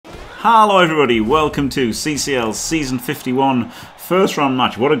Hello everybody, welcome to CCL Season 51 first round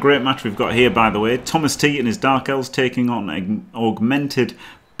match. What a great match we've got here, by the way. TomasT and his Dark Elves taking on Augmented,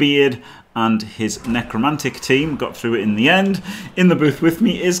 Beard and his Necromantic team. Got through it in the end. In the booth with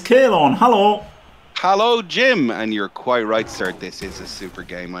me is Caolan. Hello. Hello, Jim. And you're quite right, sir. This is a super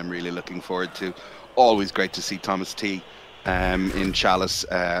game I'm really looking forward to. Always great to see TomasT in Chalice.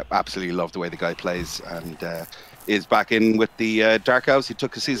 Absolutely love the way the guy plays, and is back in with the Dark Elves. He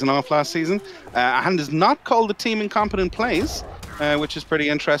took a season off last season and is not called the team Incompetent Plays, which is pretty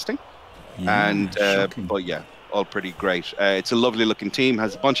interesting. Yeah, and but yeah, all pretty great. It's a lovely looking team,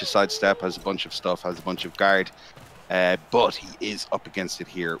 has a bunch of sidestep, has a bunch of stuff, has a bunch of guard, but he is up against it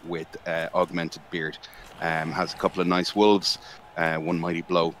here with Augmented Beard. Has a couple of nice wolves, one mighty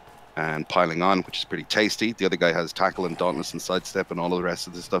blow and piling on, which is pretty tasty. The other guy has tackle and dauntless and sidestep and all of the rest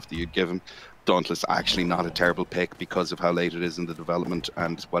of the stuff that you'd give him. Dauntless actually not a terrible pick because of how late it is in the development,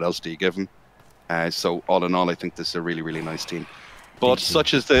 and what else do you give him? So all in all, I think this is a really, really nice team. But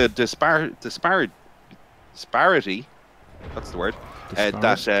such as the disparity, that's the word.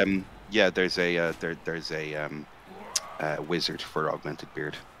 That yeah, there's a wizard for Augmented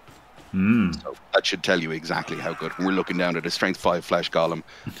Beard. So that should tell you exactly how good. We're looking down at a strength 5 flesh golem,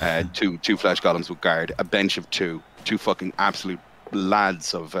 two flesh golems with guard, a bench of two fucking absolute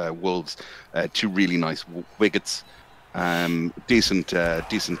lads of wolves, two really nice wiggets, decent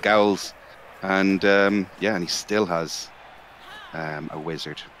gowls, and yeah, and he still has a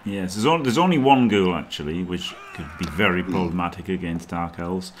wizard. Yes, there's only one ghoul actually, which could be very problematic against Dark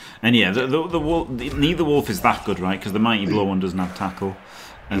Elves. And yeah, neither wolf is that good, right? Because the mighty blow one doesn't have tackle,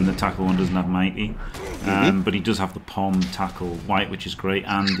 and the tackle one doesn't have mighty. But he does have the palm tackle white, which is great.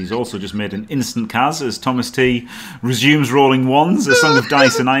 And he's also just made an instant Kaz as TomasT resumes rolling ones. A Song of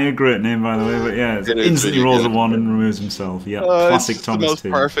Dice and Ire, great name by the way. But yeah, instantly really rolls a one and removes himself. Yeah, classic TomasT. The most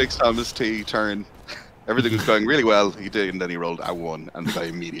perfect TomasT turn. Everything was going really well. He did, and then he rolled a one, and the guy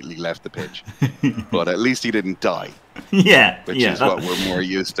immediately left the pitch. But at least he didn't die. Yeah, which is what we're more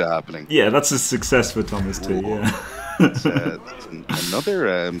used to happening. Yeah, that's a success for TomasT. Yeah. That's another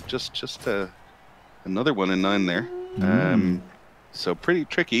another 1 in 9 there. So pretty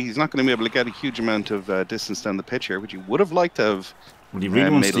tricky. He's not going to be able to get a huge amount of distance down the pitch here, which you would have liked to have. Well, he really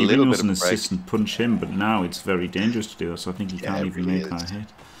wants to an assist and punch him, but now it's very dangerous to do it, so I think he can't even make that hit.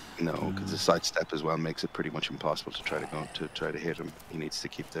 No, because the sidestep as well makes it pretty much impossible to try to hit him. He needs to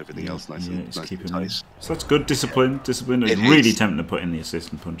keep everything else nice and tight. So that's good discipline. Discipline is really tempting to put in the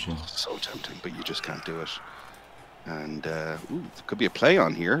assist and punch in. So tempting, but you just can't do it. And there could be a play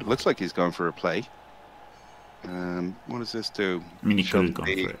on here. Looks like he's going for a play. What does this do? I mean, he could have gone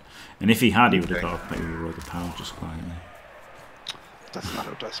for it, and if he had, he would have got maybe roll the power just quietly. That's not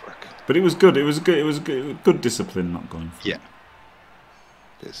how dice work. But it was good. It was good. It was good discipline not going for it.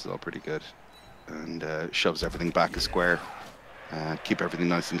 This is all pretty good, and shoves everything back a square. Keep everything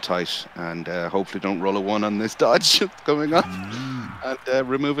nice and tight, and hopefully don't roll a 1 on this dodge coming up, and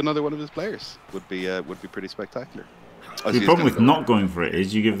remove another one of his players. Would be pretty spectacular. The problem with not going for it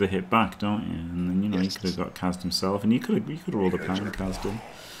is you give the hit back, don't you? And then he could have got cast himself, and you could have rolled a power and cast him.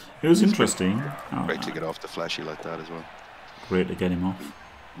 It was interesting. Great to get off the flashy like that as well. Great to get him off.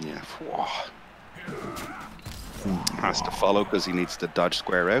 Yeah. Has to follow because he needs to dodge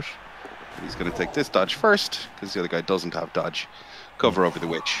square out. He's going to take this dodge first because the other guy doesn't have dodge. Cover over the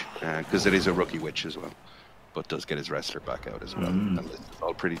witch because it is a rookie witch as well, but does get his wrestler back out as well. And this is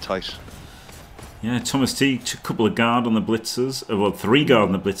all pretty tight. Yeah, TomasT took a couple of guard on the blitzers, well 3 guard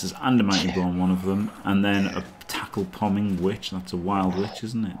on the blitzers and a mighty blow on one of them, and then a tackle pomming witch. That's a wild witch,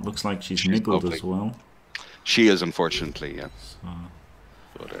 isn't it? Looks like she's niggled as well. She is, unfortunately, yeah. So,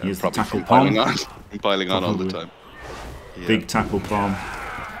 but here's probably the tackle piling on all the time. Yeah. Big tackle bomb.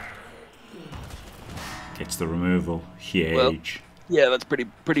 Gets the removal. Huge. Well, yeah, that's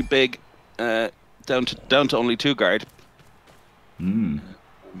pretty big. Down to only 2 guard.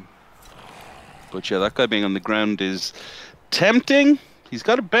 But yeah, that guy being on the ground is tempting. He's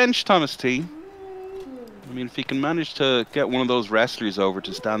got a bench, TomasT. I mean, if he can manage to get one of those wrestlers over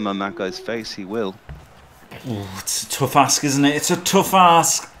to stand on that guy's face, he will. Oh, it's a tough ask, isn't it? It's a tough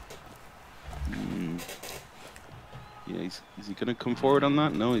ask. Yeah, is he going to come forward on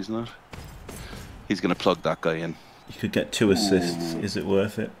that? No, he's not. He's going to plug that guy in. You could get 2 assists. Is it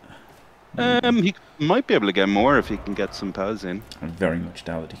worth it? He might be able to get more if he can get some powers in. I very much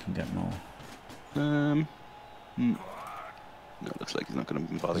doubt that he can get more. No, looks like he's not going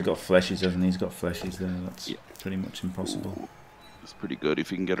to bother. He's got fleshies, hasn't he? He's got fleshies there. That's pretty much impossible. It's pretty good if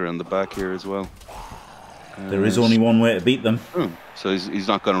he can get around the back here as well. There is only one way to beat them. So he's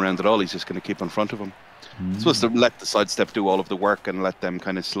not going around at all. He's just going to keep in front of him. Supposed to let the sidestep do all of the work and let them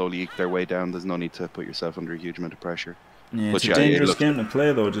kind of slowly eke their way down. There's no need to put yourself under a huge amount of pressure. Yeah, it's a dangerous game to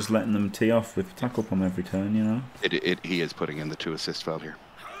play though, just letting them tee off with tackle pump every turn, you know? He is putting in the 2 assist foul here.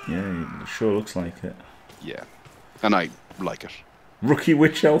 Yeah, it sure looks like it. Yeah, and I like it. Rookie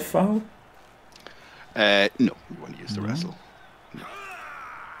Witch Elf foul? No, you want to use the wrestle. No.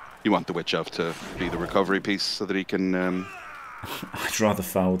 You want the Witch Elf to be the recovery piece so that he can... I'd rather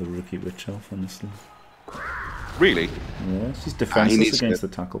foul the Rookie Witch Elf, honestly. Really? Yeah, she's defenseless against the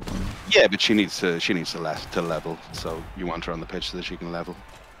tackle pump. Yeah, but she needs to level, so you want her on the pitch so that she can level.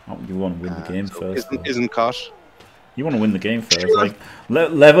 Oh, you want to win the game first. Isn't caught. You want to win the game first. Sure. Like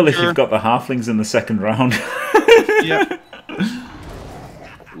level if you've got the halflings in the second round. Yeah.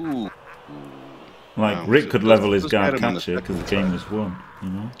 Ooh. Like wow. Rick could level his guard catcher because the game was won. You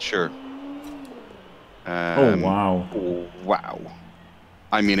know. Sure. Oh wow. Oh, wow.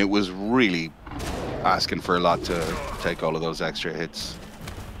 I mean, it was really asking for a lot to take all of those extra hits.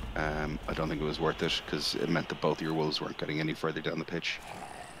 I don't think it was worth it because it meant that both your wolves weren't getting any further down the pitch.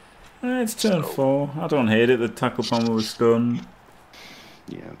 It's turn 4. I don't hate it. The tackle pommer was stunned.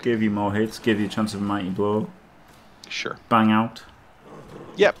 Yeah. Okay. Gave you more hits. Gave you a chance of a mighty blow. Sure. Bang out.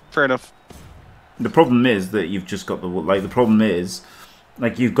 Yep. Fair enough. The problem is that you've just got the the problem is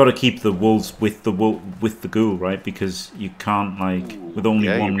you've got to keep the wolves with the ghoul, right? Because you can't with only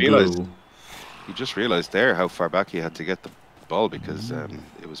one ghoul. You just realised there how far back you had to get the ball because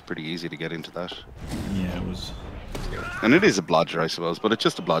it was pretty easy to get into that. Yeah, it was. And it is a blodger, I suppose, but it's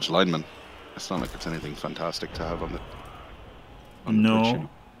just a blodge lineman. It's not like it's anything fantastic to have on the no,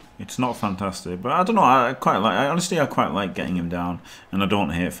 it's not fantastic. But I don't know. I quite like getting him down, and I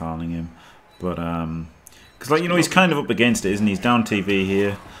don't hate fouling him. But because he's kind of up against it, isn't he? He's down TV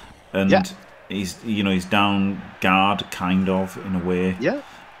here, and he's down guard kind of in a way. Yeah.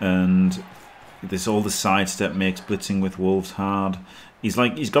 And this all the sidestep makes blitzing with wolves hard. He's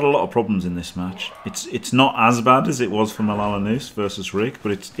got a lot of problems in this match. It's not as bad as it was for Malalanus versus Rick,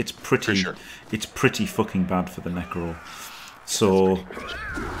 but it's pretty fucking bad for the Necro. So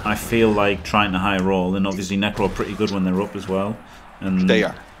I feel like trying to high roll, and obviously Necro are pretty good when they're up as well. And they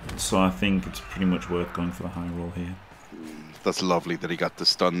are. So I think it's pretty much worth going for the high roll here. That's lovely that he got the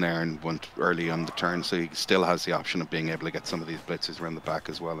stun there and went early on the turn, so he still has the option of being able to get some of these blitzes around the back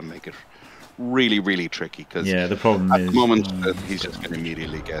as well and make it really, really tricky. Because the problem at the moment he's just going to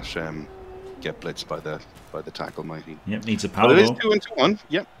immediately get blitzed by the tackle mighty. Yep, needs a power. But it is 2 into 1.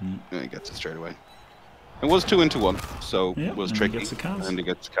 Yep, he gets it straight away. It was 2 into 1, so it was tricky. And he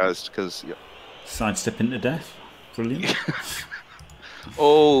gets cast because sidestep into death. Brilliant.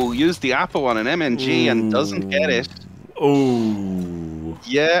 Oh, use the Apo on an MNG and doesn't get it. Oh.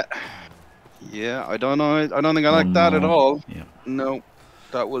 Yeah. Yeah, I don't know. I don't think I like that at all. Yeah. No,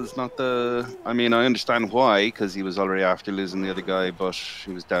 that was not the... I mean, I understand why, because he was already after losing the other guy, but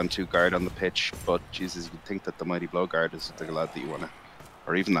he was down 2 guard on the pitch. But, Jesus, you'd think that the Mighty Blow guard is the lad that you want to...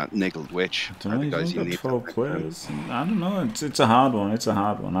 Or even that Niggled Witch. I don't know, he's only got 12 players. I don't know. It's a hard one. It's a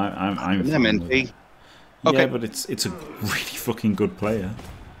hard one. I'm MNP. Okay. Yeah, but it's a really fucking good player.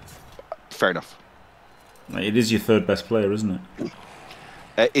 Fair enough. It is your 3rd best player, isn't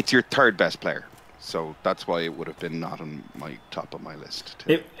it? It's your 3rd best player, so that's why it would have been not on my top of my list.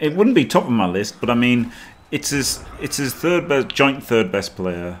 It wouldn't be top of my list, but I mean, it's his joint 3rd best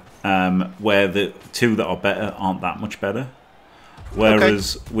player, where the 2 that are better aren't that much better.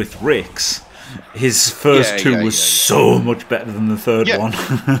 Whereas with Rick's, his first 2 was so much better than the 3rd one.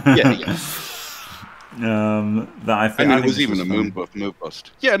 Yeah. That I think it was even a move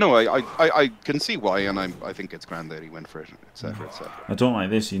bust. Yeah, no, I can see why, and I think it's grand that he went for it, etc., etc. I don't like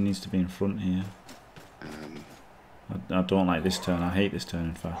this. He needs to be in front here. I don't like this turn. I hate this turn.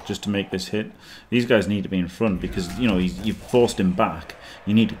 In fact, just to make this hit, these guys need to be in front because you've forced him back.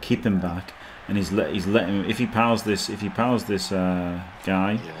 You need to keep him back, and he's letting him. If he powers this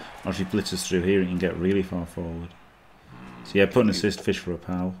guy, or if he blitzes through here, he can get really far forward. So yeah, put an assist fish for a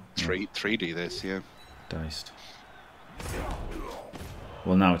pal. 3D this, yeah. Diced.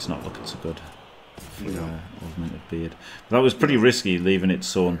 Well, now it's not looking so good for Augmented Beard. But that was pretty risky, leaving it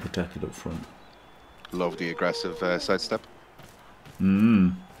so unprotected up front. Love the aggressive sidestep.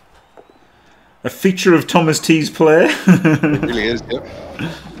 A feature of TomasT's play. It really is, yeah.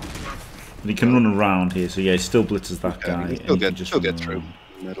 But he can run around here, so yeah, he still blitzes that guy. He'll get through.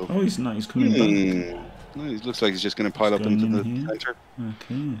 Oh, he's not. He's coming back. No, he looks like he's just going to pile up into the center.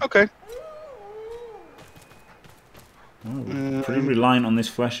 Okay. Okay. Oh, pretty reliant on this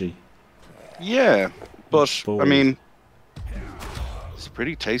fleshy. Yeah, but I mean, it's a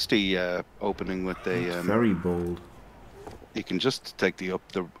pretty tasty opening with a very bold. You can just take the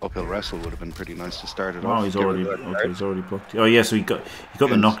uphill wrestle. Would have been pretty nice to start it off. Oh, he's already blocked. Oh yeah, so he got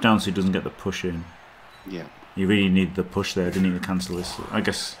the knockdown, so he doesn't get the push in. Yeah. You really need the push there, didn't you, to cancel this? I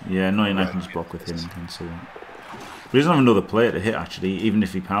guess, yeah, no, I can just block with him and cancel it. But he doesn't have another player to hit, actually. Even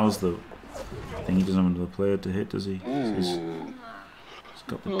if he powers the thing, he doesn't have another player to hit, does he? He's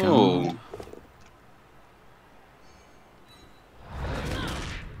got the Caolan.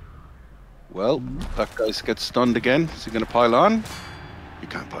 Well, that guy gets stunned again. Is he going to pile on? You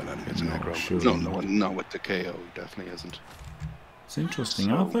can't pile on against a Necro. Sure. No, with the KO, he definitely isn't. It's interesting.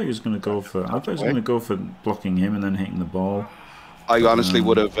 So, I thought he was going to go for. I thought he was going to go for blocking him and then hitting the ball. I honestly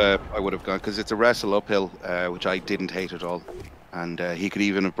would have. I would have gone because it's a wrestle uphill, which I didn't hate at all. And he could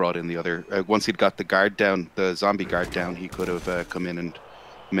even have brought in the other. Once he'd got the guard down, the zombie guard down, he could have come in and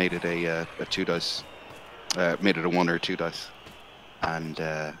made it a 2 dice, made it a 1 or 2 dice, and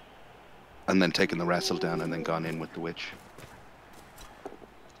then taken the wrestle down and then gone in with the witch.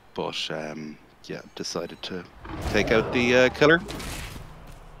 But yeah, decided to take out the killer,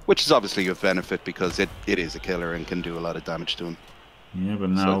 which is obviously a benefit because it is a killer and can do a lot of damage to him. Yeah, but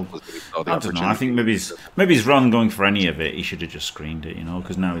now I don't know. I think maybe he's rather than going for any of it, he should have just screened it, you know,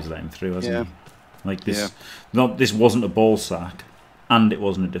 because now he's letting through, hasn't he? Like this, this wasn't a ball sack, and it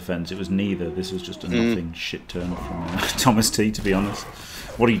wasn't a defense. It was neither. This was just a nothing shit turn from TomasT, to be honest.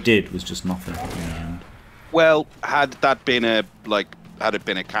 What he did was just nothing in the end. Well, had it been a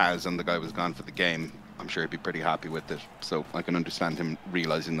Kaz and the guy was gone for the game, I'm sure he'd be pretty happy with it. So I can understand him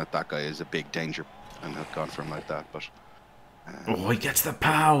realizing that guy is a big danger and have gone for him like that. But oh, he gets the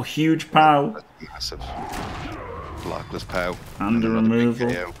pow, huge pow, massive blockless pow, and a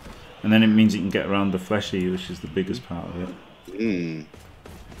removal, and then it means he can get around the fleshy, which is the biggest part of it.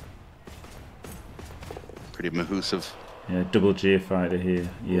 Pretty mahoosive. Yeah, double G fighter here.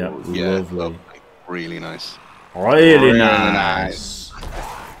 Yeah, lovely. Really nice. Really nice.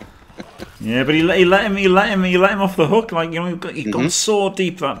 Yeah, but he let him off the hook. Like, you know, he got so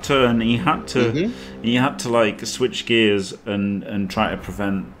deep that turn. He had to like switch gears and try to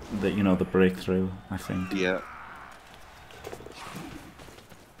prevent the breakthrough. I think. Yeah.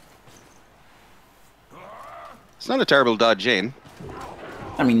 It's not a terrible dodge in.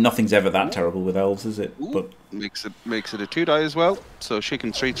 I mean, nothing's ever that terrible with elves, is it? Ooh, but makes it a 2 die as well. So she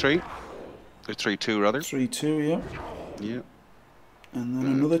can 3-3. Or 3-2 rather. 3-2, yeah. Yeah. And then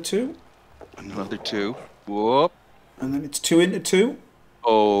another 2. Another 2. Whoop. And then it's 2 into 2.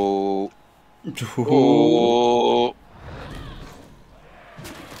 Oh. Oh.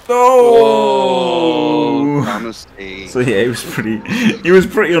 Oh. TomasT. So yeah, he was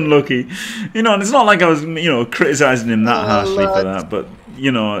pretty unlucky. You know, and it's not like I was, criticizing him that harshly for that, but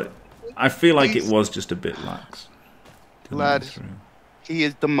I feel like it was just a bit lax. Lad, he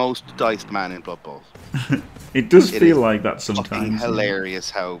is the most diced man in Blood Bowl. It does feel like that sometimes. Hilarious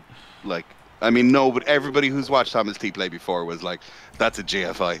how, like, I mean, no, but everybody who's watched TomasT play before was like, that's a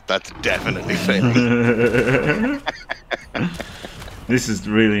GFI. That's definitely failing. This is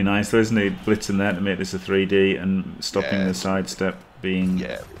really nice, though, isn't it? Blitzing there to make this a 3D and stopping the sidestep being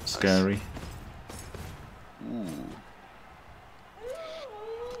scary. Nice.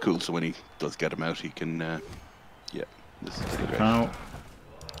 Cool, so when he does get him out, he can, this is pretty great. Pow.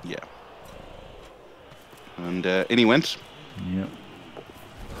 Yeah. And in he went. Yep.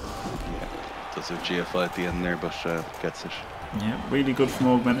 Yeah. Does a GFI at the end there, but gets it. Yeah, really good from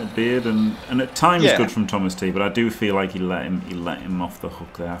Augmented Beard, and at times good from TomasT, but I do feel like he let him off the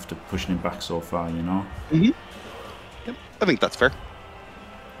hook there after pushing him back so far, you know? Yep, I think that's fair.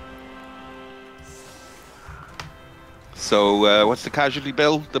 So what's the casualty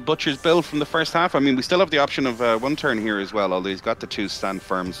bill, the butcher's bill from the first half? I mean, we still have the option of 1 turn here as well, although he's got the 2 stand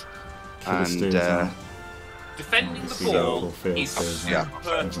firms. And defending the ball is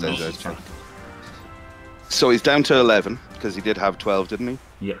so he's down to 11 because he did have 12, didn't he?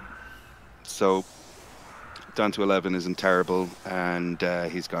 Yeah. So down to 11 isn't terrible, and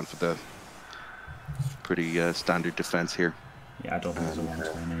he's gone for the pretty standard defense here. Yeah, I don't think there's a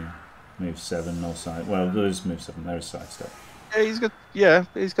 120. Move 7, no side. Well, there's move 7. There's side step. Yeah,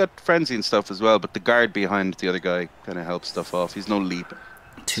 he's got frenzy and stuff as well, but the guard behind the other guy kind of helps stuff off. He's no leap.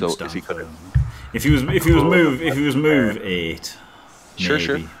 So if he was move 8.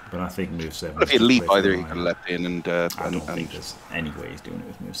 Sure. But I think move 7. But if he leap either, he could have leapt in and. I don't think there's any way he's doing it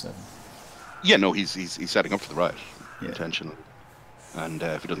with move 7. Yeah, no, he's setting up for the ride intentionally, and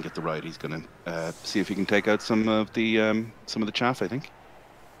if he doesn't get the ride, he's gonna see if he can take out some of the chaff. I think.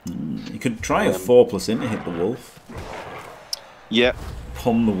 You could try a 4+ in to hit the wolf. Yeah.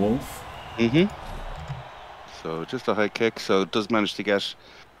 Pum the wolf. So just a high kick. So it does manage to get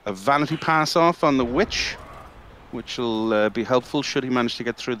a vanity pass off on the witch. which will be helpful should he manage to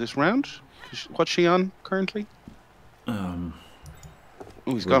get through this round. What's she on currently? Oh,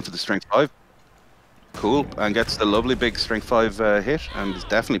 he's gone for the strength 5. Cool, and gets the lovely big strength 5 hit, and is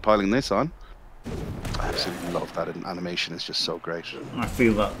definitely piling this on. I absolutely love that animation. It's just so great. I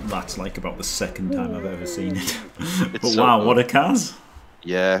feel that's like about the second time I've ever seen it. But so wow, cool. what a Kaz!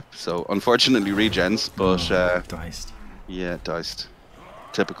 Yeah, so unfortunately regens, but diced. Yeah, diced.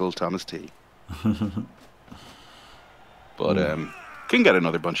 Typical TomasT. But can get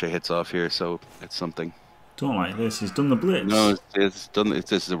another bunch of hits off here, so it's something. Don't like this. He's done the blitz. No, it's done.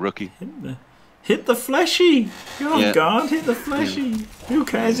 This is a rookie. Hit the fleshy. Oh yeah. God, hit the fleshy. Yeah. Who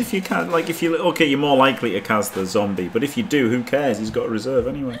cares if you can't? Like if you okay, you're more likely to cast the zombie, but if you do, who cares? He's got a reserve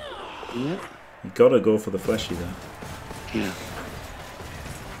anyway. Yeah. You gotta go for the fleshy there. Yeah.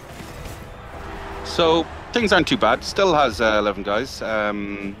 So things aren't too bad. Still has 11 guys.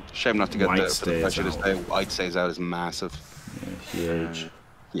 Shame not to get the pressure to stay. White stays out is massive. Yeah,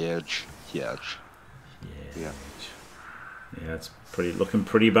 huge. Huge. Yeah, it's looking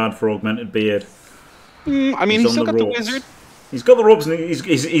pretty bad for Augmented Beard. I mean, he's still got the wizard. He's got the ropes, and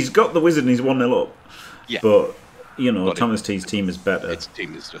he's got the wizard, and he's 1-0 up. Yeah. But you know, TomasT's team is better. Its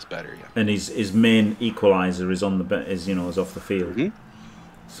team is just better, yeah. And his main equalizer is on the is off the field.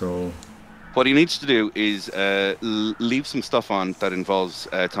 So what he needs to do is leave some stuff on that involves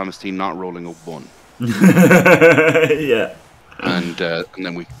TomasT not rolling a 1. Yeah. And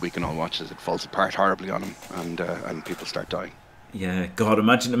then we can all watch as it falls apart horribly on him, and people start dying. Yeah, God,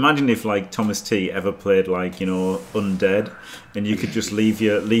 imagine if like TomasT ever played like undead, and you could just leave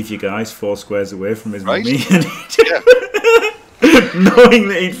your guys 4 squares away from his mummy, and knowing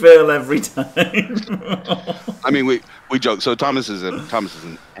that he'd fail every time. I mean, we joke. So Thomas is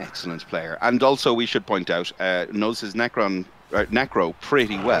an excellent player, and also we should point out knows his Necro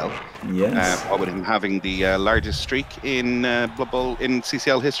pretty well. Yes. With him having the largest streak in Blood Bowl in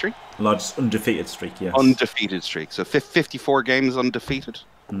CCL history. Largest undefeated streak, yes. Undefeated streak. So 54 games undefeated.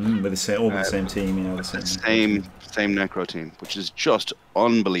 With the same team, yeah. The same Necro team, which is just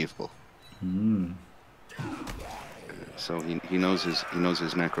unbelievable. So he knows his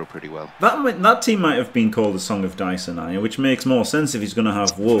Necro pretty well. That team might have been called the Song of Dice and I, which makes more sense if he's going to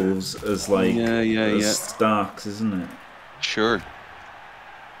have wolves as like Starks, isn't it? Sure.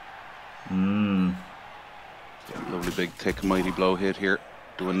 Lovely big thick mighty blow hit here,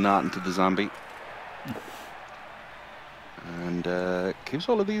 doing that into the zombie, and keeps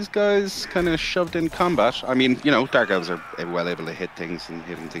all of these guys kind of shoved in combat. I mean, Dark Elves are well able to hit things, and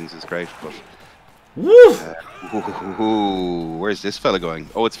hitting things is great, but where's this fella going?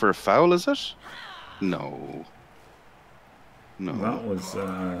 Oh, it's for a foul, is it? No. That was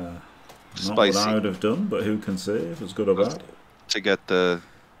not spicy. what I would have done, but who can say if it was good or bad? To get the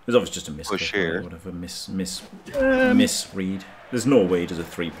There's obviously just a misclick or whatever, misread. There's no way he does a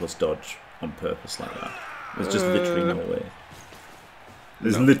 3+ dodge on purpose like that. There's just literally no way.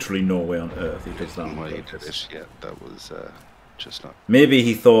 There's literally no way on earth he does that on purpose. Yeah, that was just not. Maybe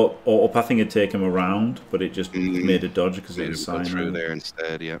he thought autopathing would take him around, but it just made a dodge because it was sign through there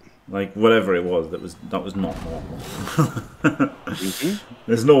instead. Yeah. Like whatever it was, that was not normal.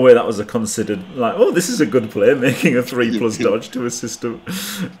 There's no way that was a considered like, oh, this is a good play, making a 3+ dodge to assist a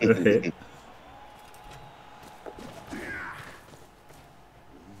hit.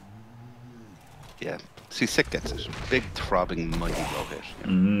 Yeah, see, Sick gets it. Big throbbing mighty blow hit.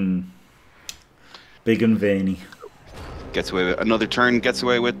 Yeah. Big and veiny. Gets away with another turn. Gets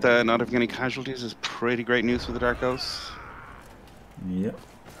away with not having any casualties. Is pretty great news for the Dark Elves. Yep.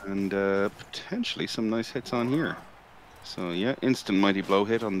 And potentially some nice hits on here. So yeah, instant mighty blow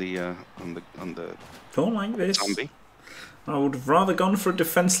hit on the Don't like this. Zombie. I would have rather gone for a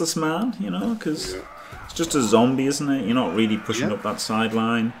defenseless man, because it's just a zombie, isn't it? You're not really pushing up that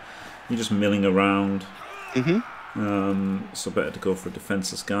sideline. You're just milling around. So better to go for a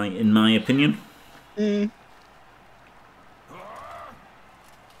defenseless guy, in my opinion. He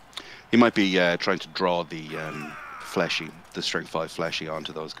might be trying to draw the the strength 5 fleshy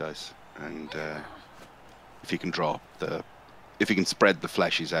onto those guys, and if he can spread the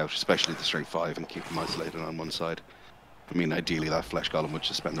fleshies out, especially the strength 5, and keep them isolated on one side. I mean, ideally that flesh golem would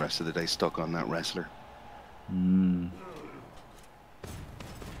just spend the rest of the day stuck on that wrestler.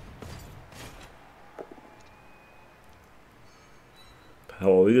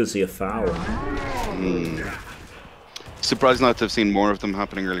 Oh, we're gonna see a foul. Surprised not to have seen more of them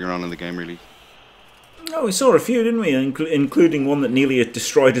happening earlier on in the game, really. Oh, we saw a few, didn't we? Including one that nearly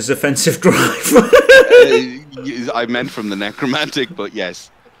destroyed his offensive drive. I meant from the Necromantic, but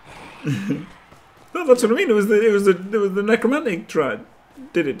yes. No, that's what I mean. It was the Necromantic try.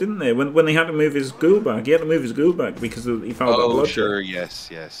 did it, didn't they? When they had to move his ghoul back, he had to move his ghoul back because he found that blood. Oh, sure, yes,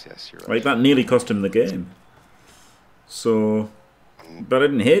 you're right. Like that nearly cost him the game. So, but I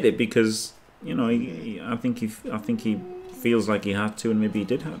didn't hate it because you know I think he feels like he had to, and maybe he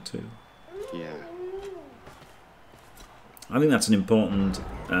did have to. Yeah. I think that's an important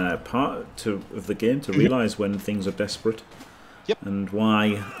part of the game to realise when things are desperate. Yep. And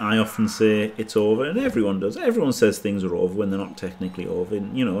why I often say it's over, and everyone does. Everyone says things are over when they're not technically over.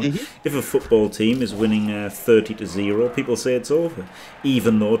 And, you know, if a football team is winning 30-0, people say it's over,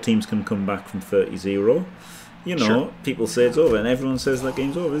 even though teams can come back from 30-0. You know, people say it's over, and everyone says that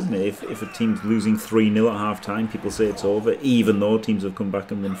game's over, isn't it? If a team's losing 3-0 at half time, people say it's over, even though teams have come back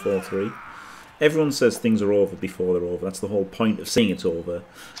and won 4-3. Everyone says things are over before they're over. That's the whole point of saying it's over.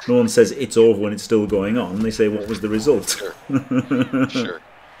 No one says it's over when it's still going on. They say, what was the result? Sure.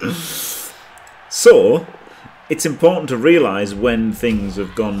 So, it's important to realise when things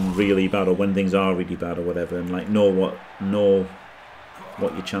have gone really bad or when things are really bad or whatever, and like know what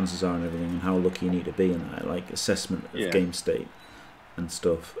your chances are and everything, and how lucky you need to be in that, like assessment of game state and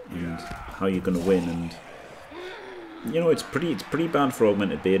stuff, and how you're going to win. And you know, it's pretty bad for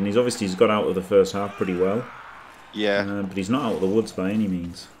Augmented Beard, and he's got out of the first half pretty well. Yeah. But he's not out of the woods by any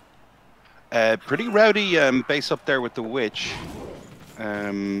means. Pretty rowdy base up there with the Witch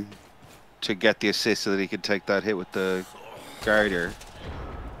to get the assist so that he could take that hit with the Garter.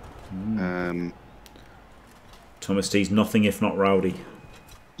 TomasT's nothing if not rowdy.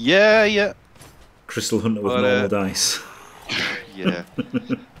 Yeah. Crystal Hunter with normal dice. Yeah.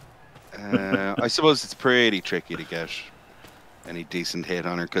 I suppose it's pretty tricky to get any decent hit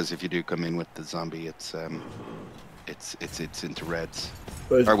on her, because if you do come in with the zombie, it's into reds.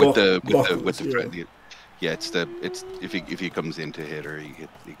 Or with the threat. Yeah, it's if he comes in to hit her, he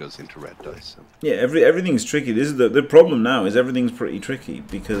goes into red dice. So. Yeah, everything's tricky. This is the problem now. Is everything's pretty tricky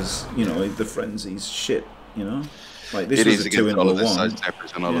because you know the frenzy's shit. You know, like this was a 2-1. All of the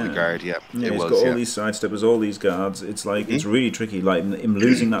sidesteppers and all of the guard. Yeah, he's got all these sidesteppers, all these guards. It's like it's really tricky. Like him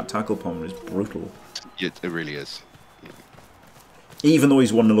losing that tackle pommer is brutal. It really is. Yeah. Even though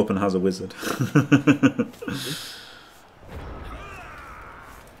he's 1-0 up and has a wizard.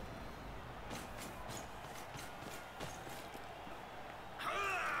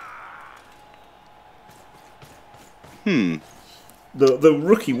 The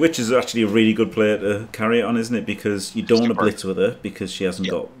rookie witch is actually a really good player to carry it on, isn't it? Because you don't want to blitz with her because she hasn't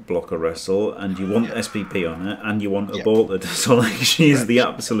got block or wrestle, and you want SPP on her, and you want her bolted. So like she's the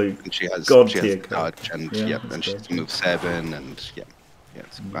absolute god tier card. And she's move 7, and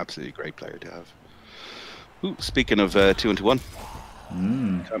it's an absolutely great player to have. Ooh, speaking of 2-1,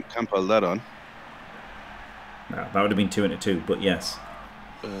 can't pull that on. No, that would have been 2-2, but yes.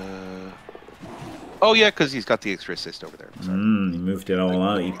 Oh yeah, because he's got the extra assist over there. He moved it all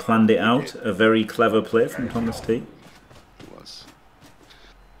out. He planned it out. A very clever play from TomasT. He was.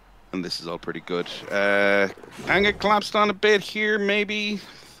 And this is all pretty good. Can get collapsed on a bit here, maybe.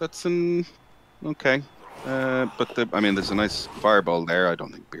 That's an okay. But there's a nice fireball there. I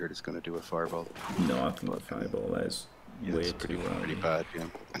don't think Beard is going to do a fireball. No, I think the fireball is way pretty bad. Yeah,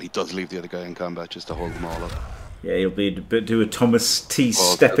 and he does leave the other guy in combat just to hold them all up. Yeah, he'll do a TomasT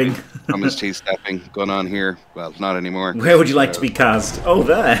stepping. TomasT stepping going on here. Well, not anymore. Where would you like to be cast? Oh,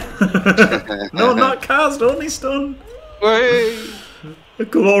 there. No, not cast, only stun. Way. A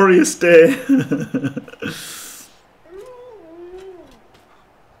glorious day.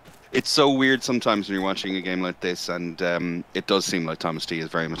 It's so weird sometimes when you're watching a game like this, and it does seem like TomasT is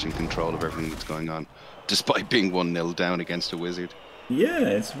very much in control of everything that's going on, despite being 1-0 down against a wizard. Yeah,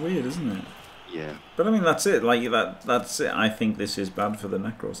 it's weird, isn't it? Yeah. But I mean, that's it. Like that's it. I think this is bad for the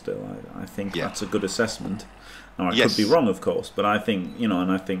Necro still. I think that's a good assessment. Now, I could be wrong, of course, but I think, you know, and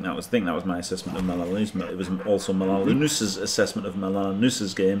I think that was my assessment of Malalunus. It was also Malalunus's assessment of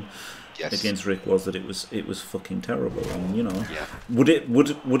Malalunus's game against Rick was that it was fucking terrible. And you know, would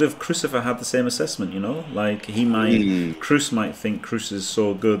have Crucifer had the same assessment? You know, like Cruz might think Cruz is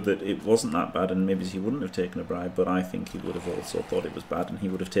so good that it wasn't that bad, and maybe he wouldn't have taken a bribe. But I think he would have also thought it was bad, and he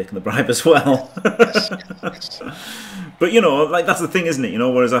would have taken the bribe as well. But you know, like that's the thing, isn't it? You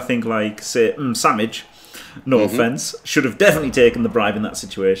know, whereas I think like say Samage. No offense, should have definitely taken the bribe in that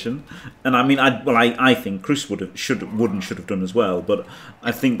situation, and I mean, I think Cruz should have done as well. But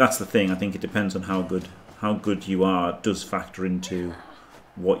I think that's the thing. I think it depends on how good you are. Does factor into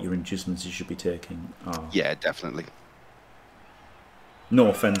what your inducements you should be taking are. Yeah, definitely. No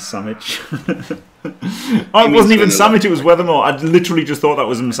offense, Samage. Oh, it wasn't even Samage. It was Weathermore. I literally just thought that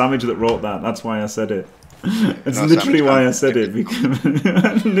was Samage that wrote that. That's why I said it. It's literally why I said it.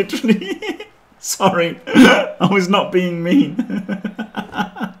 Because literally. Sorry, I was not being mean.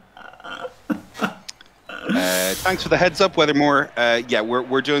 thanks for the heads up, Weathermore. Yeah,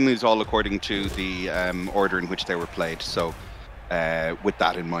 we're doing these all according to the order in which they were played. So with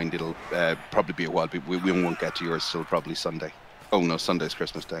that in mind, it'll probably be a while. We won't get to yours till probably Sunday. Oh no, Sunday's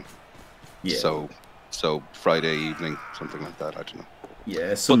Christmas Day. Yeah. So Friday evening, something like that. I don't know.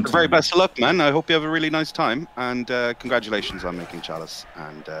 Yeah. But the very best of luck, man. I hope you have a really nice time, and congratulations on making Chalice.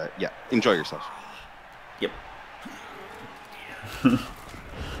 And yeah, enjoy yourself. Yep.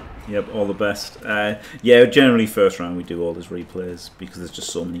 Yep, all the best. Yeah, generally first round we do all these replays because there's just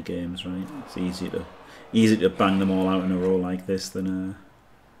so many games, right? It's easy to bang them all out in a row like this than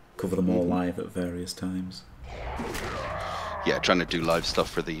cover them all live at various times. Yeah, trying to do live stuff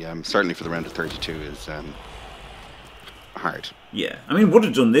for the certainly for the round of 32 is hard. Yeah, I mean, would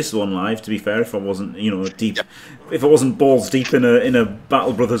have done this one live. To be fair, if I wasn't, deep, if I wasn't balls deep in a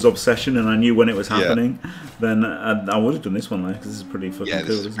Battle Brothers obsession and I knew when it was happening, then I would have done this one live because this is pretty fucking cool. Yeah,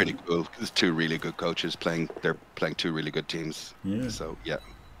 this is pretty cool. There's two really good coaches playing. They're playing two really good teams. Yeah. So yeah.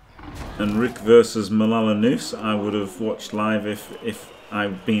 And Rick versus Malala Noose, I would have watched live if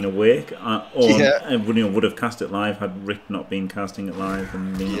I'd been awake, or I would have cast it live had Rick not been casting it live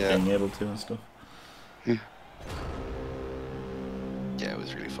and me not being able to and stuff. Yeah, it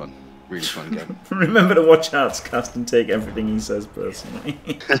was really fun. Really fun game. Remember to watch Hart's cast and take everything he says personally.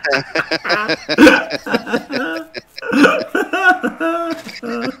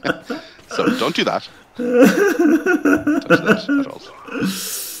 So don't do that. Don't do that at all.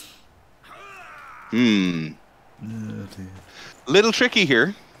 Oh, dear. Little tricky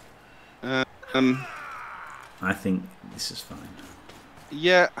here. I think this is fine.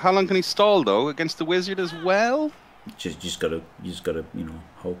 Yeah, how long can he stall though against the wizard as well? You just gotta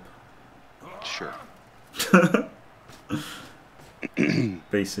hope. Sure.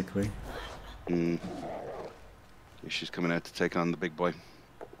 Basically. She's coming out to take on the big boy.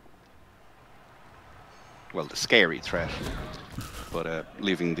 Well, the scary threat, but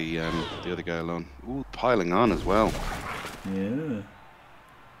leaving the other guy alone. Ooh, piling on as well. Yeah.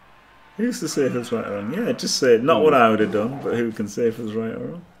 Who's to say if it's right or wrong? Yeah, just say it. Not what I would have done, but who can say if it's right or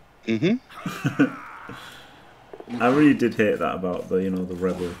wrong? I really did hate that about the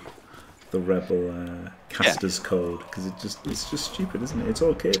rebel caster's code because it's just stupid, isn't it? It's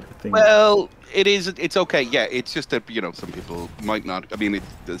okay to think. Well, it is. It's okay. Yeah, it's just that some people might not. I mean,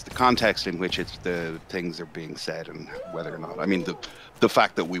 there's the context in which the things are being said and whether or not. I mean, the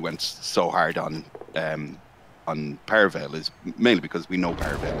fact that we went so hard on Paravel is mainly because we know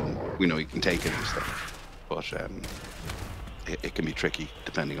Paravel and we know you can take it and stuff. But it can be tricky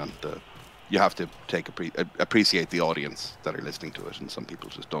depending on the. You have to appreciate the audience that are listening to it, and some people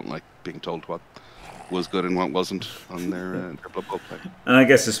just don't like being told what was good and what wasn't on their Blood Bowl play. And I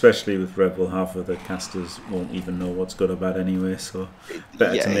guess especially with Rebel, half of the casters won't even know what's good or bad anyway, so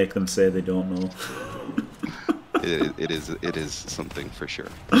better to make them say they don't know. It is something for sure.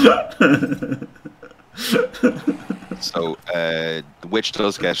 So the witch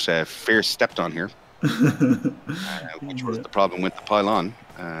does get fierce stepped on here, which was the problem with the pylon.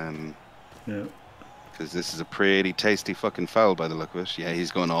 Yeah. Because this is a pretty tasty fucking foul by the look of it. Yeah,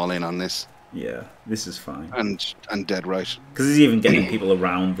 he's going all in on this. Yeah, this is fine. And dead right. Because he's even getting people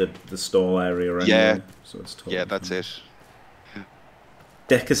around the stall area anyway. Yeah. So it's totally that's fine. it.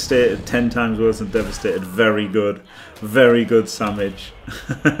 Devastated, 10 times worse than devastated. Very good. Very good Samage.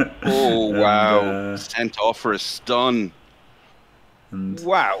 Oh, wow. Sent off for a stun. And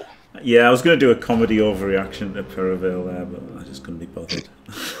wow. Yeah, I was going to do a comedy overreaction to Paravel there, but I just couldn't be bothered.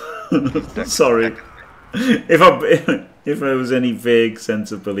 Sorry. If there was any vague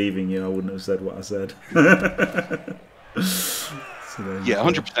sense of believing you, I wouldn't have said what I said. Yeah,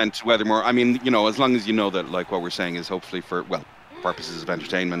 100% Weathermore. I mean, as long as you know that, like, what we're saying is hopefully for, purposes of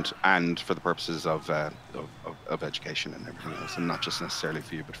entertainment and for the purposes of education and everything else, and not just necessarily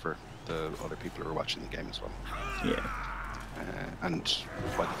for you, but for the other people who are watching the game as well. Yeah. And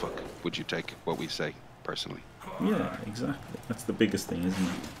why the fuck would you take what we say personally? Yeah, exactly. That's the biggest thing, isn't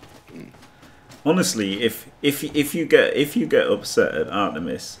it? Honestly, if you get upset at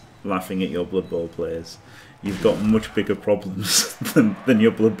Artemis laughing at your Blood Bowl players, you've got much bigger problems than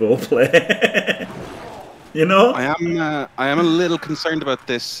your Blood Bowl player. I am a little concerned about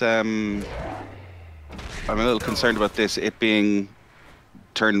this. I'm a little concerned about this. It being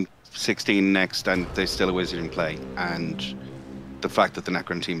turn 16 next, and there's still a wizard in play, and the fact that the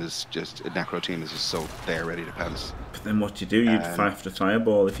Necro team is just so there ready to pounce. But then what you do? You'd have to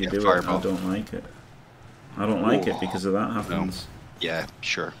fireball if you do fireball. It. I don't like it. I don't like it because of that happens. No. Yeah,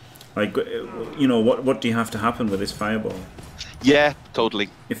 sure. Like, what do you have to happen with this fireball? Yeah, totally.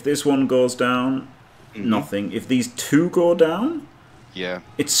 If this one goes down, nothing. If these two go down, Yeah.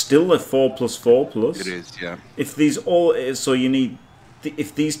 It's still a 4+4+. It is, yeah. If these all, so you need,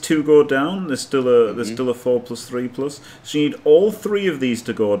 if these two go down, there's still a 4+3+. So you need all three of these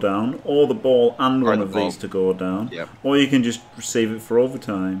to go down, or the ball and one of these to go down, Yep. or you can just save it for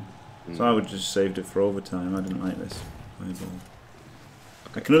overtime. So I would just saved it for overtime. I didn't like this.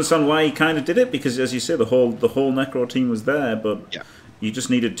 I can understand why he kind of did it, because as you say, the whole Necro team was there, but you just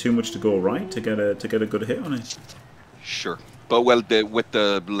needed too much to go right to get a good hit on it. Sure. But well, with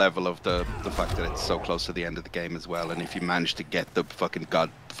the level of the fact that it's so close to the end of the game as well, and if you manage to get the fucking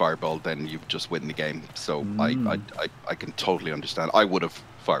god fireball, then you just win the game. So I can totally understand. I would have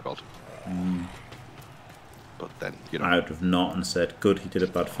fireballed. But then, you know, I would have not and said, good, he did a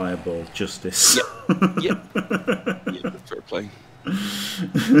bad fireball. Justice. Yep. Fair play.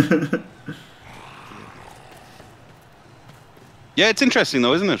 Yeah, it's interesting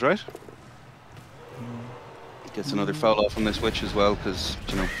though, isn't it? Right? Gets another foul off on this witch as well, because,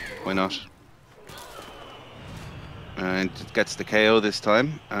 you know, why not? And it gets the KO this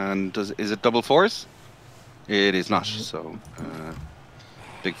time. And is it double fours? It is not. So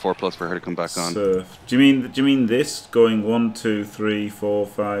big 4+ for her to come back on. So, do you mean this going 1, 2, 3, 4,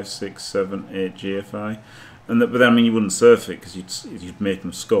 5, 6, 7, 8 GFI? But then, I mean, you wouldn't surf it because you'd make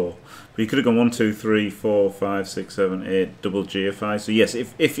them score. But you could have gone 1, 2, 3, 4, 5, 6, 7, 8 double GFI. So yes,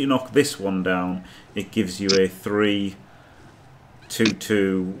 if you knock this one down, it gives you a 3, 2,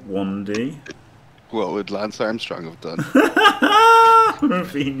 2, 1D. What would Lance Armstrong have done?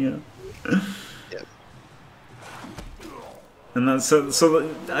 Rafinha. Yeah. And that's so.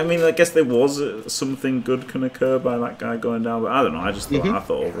 I mean, I guess there was something good can occur by that guy going down, but I don't know. I just thought I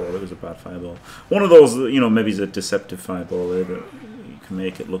thought overall it was a bad fireball. One of those, you know, maybe it's a deceptive fireball there that you can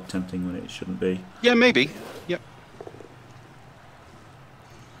make it look tempting when it shouldn't be. Yeah, maybe. Yep.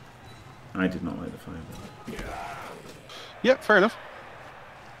 I did not like the fireball. Yeah, fair enough.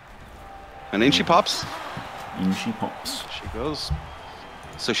 And in she pops. In she pops. She goes.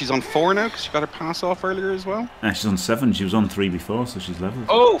 So she's on 4 now because she got her pass off earlier as well? She's on 7. She was on 3 before, so she's level.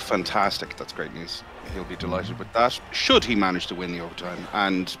 Oh, fantastic. That's great news. He'll be delighted with that. Should he manage to win the overtime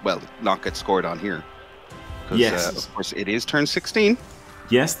and, well, not get scored on here. Because, of course, it is turn 16.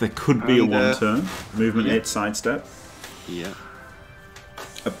 Yes, there could be a 1-turn. Movement 8 sidestep. Yeah.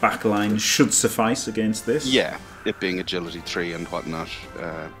 A backline should suffice against this. Yeah, it being agility 3 and whatnot,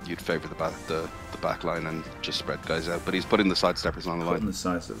 you'd favour the back line and just spread guys out. But he's putting the sidesteppers on the line.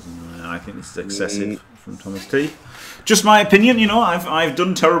 I think this is excessive from TomasT. Just my opinion, you know. I've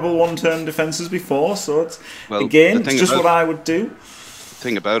done terrible 1-turn defences before, so it's just what I would do. The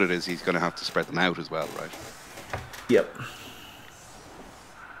thing about it is he's going to have to spread them out as well, right? Yep.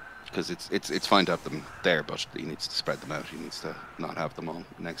 Because it's fine to have them there, but he needs to spread them out. He needs to not have them all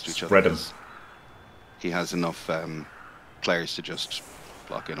next to each other. Spread them. He has enough players to just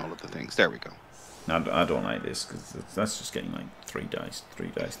block in all of the things. There we go. I don't like this because that's just getting like 3 dice, 3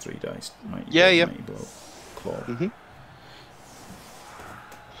 dice, 3 dice. Yeah. Claw.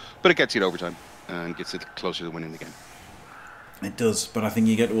 But it gets you to overtime and gets it closer to winning the game. It does, but I think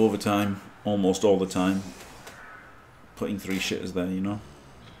you get to overtime almost all the time. Putting 3 shitters there, you know.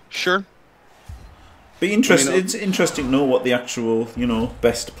 Sure. Be interesting. It's interesting to know what the actual, you know,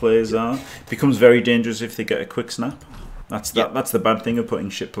 best players are. It becomes very dangerous if they get a quick snap. That's the bad thing of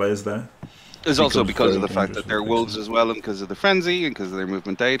putting shit players there. It's also because of the fact that they're wolves as well, and because of the frenzy, and because of their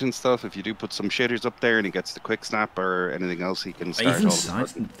movement 8 and stuff. If you do put some shitters up there and he gets the quick snap or anything else, he can start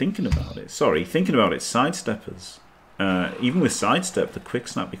thinking about it, sidesteppers. Even with sidestep, the quick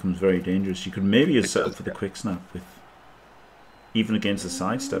snap becomes very dangerous. You could maybe have set up for the quick snap with even against the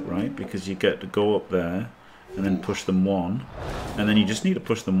sidestep, right? Because you get to go up there and then push them 1, and then you just need to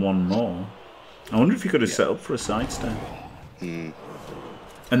push them 1 more. I wonder if you could have set up for a sidestep. And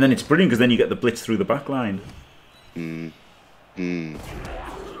then it's brilliant because then you get the blitz through the back line. Yeah,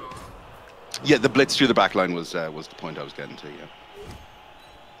 the blitz through the back line was the point I was getting to, yeah.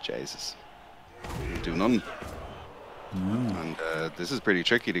 Jesus. Do none. And this is pretty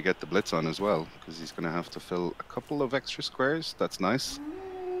tricky to get the blitz on as well, because he's going to have to fill a couple of extra squares. That's nice.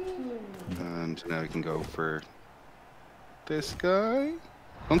 And now we can go for this guy.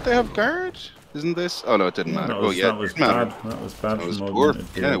 Don't they have guard? Isn't this? Oh no, it didn't matter. That was bad. That was bad. That was poor.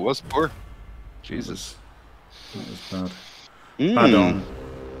 Yeah, it was poor. Jesus. That was bad. Bad on.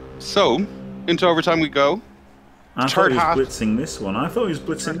 So, into overtime we go. I thought he was blitzing this one. Yeah,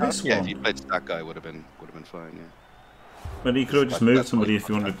 if he blitzed that guy, would have been fine. Yeah. But he could have just moved somebody if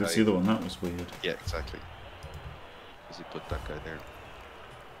you wanted to see the one. That was weird. Yeah, exactly. Because he put that guy there.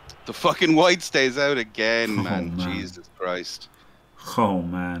 The fucking white stays out again, man. Jesus Christ. Oh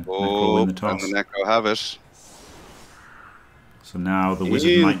man. Oh, and the Necro have it. So now the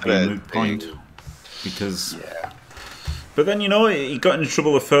wizard might be a moot point. Because... Yeah. But then, you know, he got into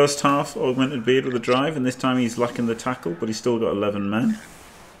trouble the first half, Augmented Beard with a drive, and this time he's lacking the tackle, but he's still got 11 men.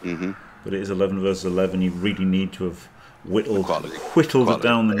 But it is 11 versus 11. You really need to have whittled it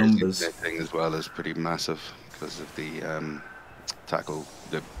down the numbers. Thing as well is pretty massive because of the tackle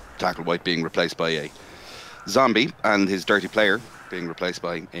wipe being replaced by a zombie and his dirty player being replaced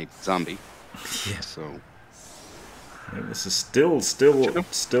by a zombie. Yeah. So yeah, this is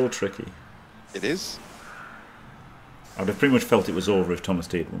still tricky. It is. I'd have pretty much felt it was over if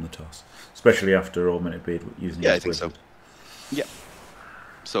TomasT had won the toss, especially after Augmented Beard using. Yeah, I think so. Yeah.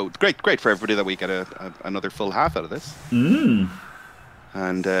 So great for everybody that we get another full half out of this.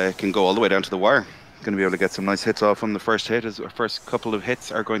 And can go all the way down to the wire. Going to be able to get some nice hits off on the first hit. Our first couple of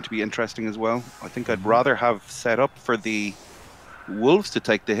hits are going to be interesting as well. I think I'd rather have set up for the Wolves to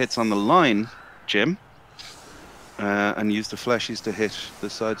take the hits on the line, Jim, and use the fleshies to hit the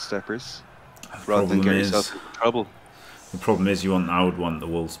sidesteppers rather than get yourself into trouble. The problem is I would want the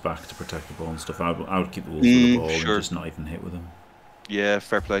Wolves back to protect the ball and stuff. I would keep the Wolves with the ball and just not even hit with them. Yeah,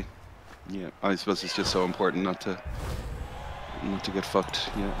 fair play. Yeah, I suppose it's just so important not to get fucked.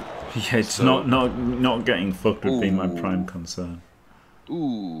 Yeah. Yeah, it's so, not getting fucked would be my prime concern.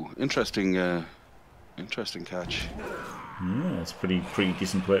 Ooh, interesting catch. Yeah, it's pretty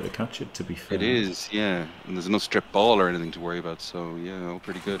decent play to catch it. To be fair, it is. Yeah, and there's no strip ball or anything to worry about. So yeah, all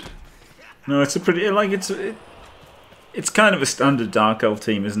pretty good. No, it's a pretty it's kind of a standard Dark Elf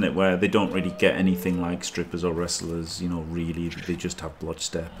team, isn't it? Where they don't really get anything like strippers or wrestlers. You know, really, they just have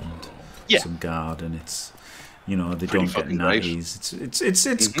bloodstep and some guard, and it's, you know, they don't get natties.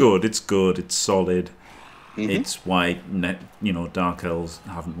 It's good. It's good. It's solid. It's why Dark Elves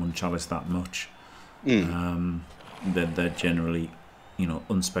haven't won Chalice that much. They're generally, you know,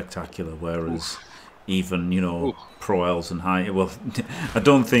 unspectacular. Whereas even, you know, Pro Elves and High... Well, I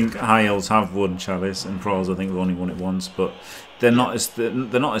don't think High Elves have won Chalice, and Pro Elves I think have only won it once, but they're not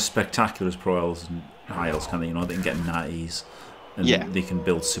as spectacular as Pro Elves and High Elves, kind of, you know, they can get natties, and they can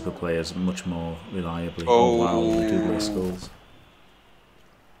build super players much more reliably. Oh wow, they do waste goals.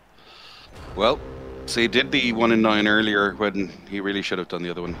 Well, so he did the 1 in 9 earlier when he really should have done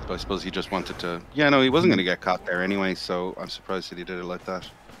the other one, but I suppose he just wanted to... Yeah, no, he wasn't going to get caught there anyway, so I'm surprised that he did it like that.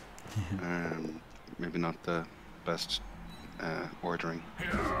 Maybe not the best ordering.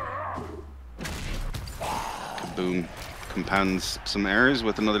 Kaboom. Compounds some errors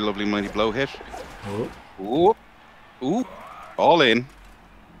with another lovely mighty blow hit. Ooh. All in.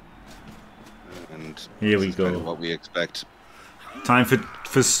 And here we go. Kind of what we expect. Time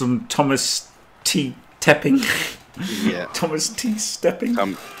for some TomasT tapping. Yeah. TomasT stepping.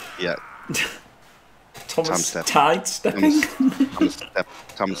 Yeah. TomasT tide stepping.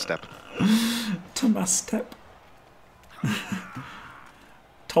 TomasT step. TomasT step.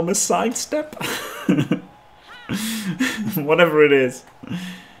 Thomas sidestep. Whatever it is.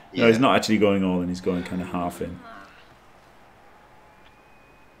 No, he's not actually going all in, he's going kind of half in.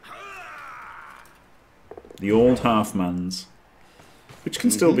 The old half-mans. Which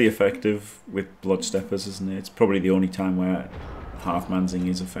can still be effective with bloodsteppers, isn't it? It's probably the only time where half-mansing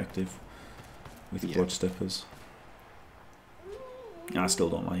is effective with bloodsteppers. I still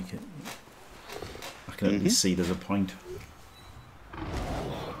don't like it. I can at least see there's a point.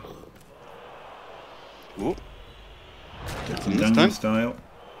 Ooh. Get some Gangnam style.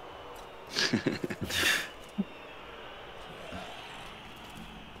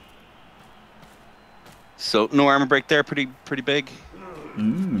 So no armor break there, pretty big.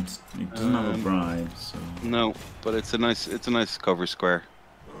 It doesn't have a bribe, so no, but it's a nice cover square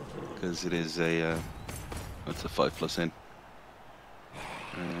because it is a it's a 5+ in.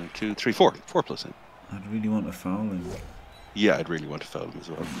 2, 3, 4 4+ in. I'd really want to foul him. Yeah, I'd really want to foul him as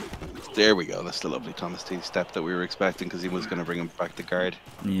well. There we go. That's the lovely TomasT step that we were expecting because he was going to bring him back to guard.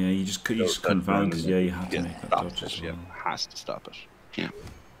 Yeah, you just couldn't foul because you had to make that dodge as well. Has to stop it. Yeah.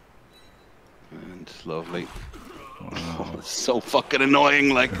 And lovely. Wow. Oh, it's so fucking annoying.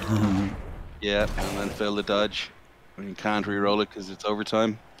 Like, yeah, and then fail the dodge when you can't re-roll it because it's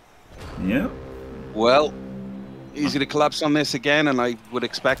overtime. Yeah. Well, easy to collapse on this again, and I would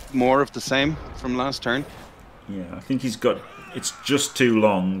expect more of the same from last turn. Yeah, I think he's got. It's just too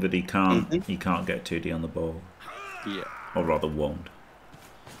long that he can't. He can't get 2D on the ball. Yeah. Or rather, won't.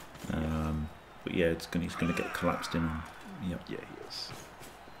 But yeah, he's going to get collapsed in. Yep. Yeah, he is.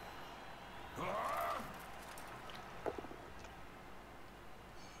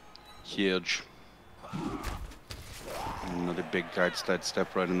 Huge. Another big guard slide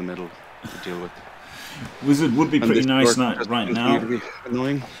step right in the middle to deal with. Wizard would be pretty nice right now.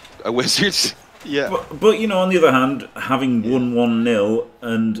 Annoying. A wizard. Yeah. But you know, on the other hand, having won 1-0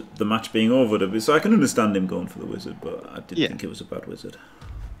 and the match being over, so I can understand him going for the wizard, but I did think it was a bad wizard.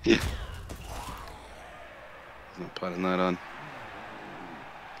 Yeah. Not putting that on.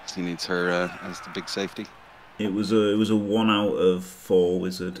 He needs her as the big safety. It was a 1 out of 4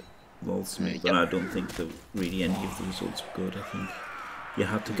 wizard, Walsmith, but I don't think that really any of the results were good. I think you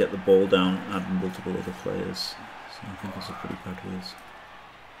had to get the ball down and multiple other players, so I think it was a pretty bad whiz.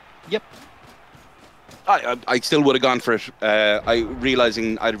 Yep. I still would have gone for it. I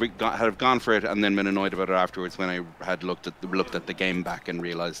realizing I'd have gone for it and then been annoyed about it afterwards when I had looked at the game back and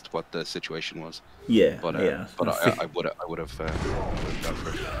realized what the situation was. Yeah, but I would have gone for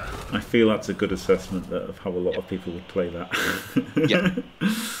it. I feel that's a good assessment of how a lot of people would play that. Yeah.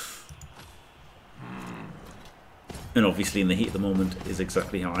 And obviously, in the heat of the moment, is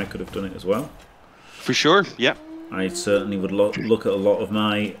exactly how I could have done it as well. For sure. Yeah. I certainly would look at a lot of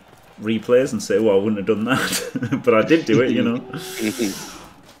my replays and say, well, I wouldn't have done that, but I did do it, you know.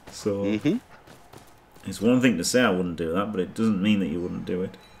 So it's one thing to say I wouldn't do that, but it doesn't mean that you wouldn't do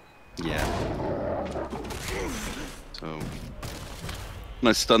it. Yeah. So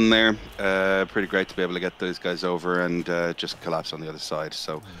nice stun there. Pretty great to be able to get those guys over and just collapse on the other side.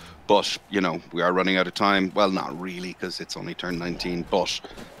 So, but you know, we are running out of time. Well, not really, because it's only turn 19. But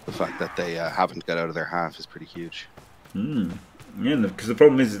the fact that they haven't got out of their half is pretty huge. Yeah, because the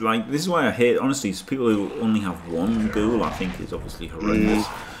problem is, like, this is why I hate, honestly, people who only have one ghoul, I think, is obviously horrendous.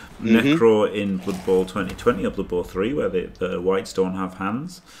 Necro in Blood Bowl 2020 or Blood Bowl 3, where the whites don't have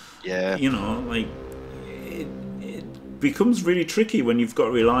hands. Yeah. You know, like, it becomes really tricky when you've got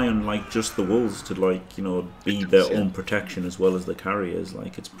to rely on, like, just the wolves to, like, you know, be their own protection as well as the carriers.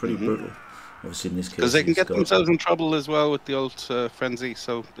 Like, it's pretty brutal. Obviously, in this case, because they can get themselves in trouble as well with the old frenzy,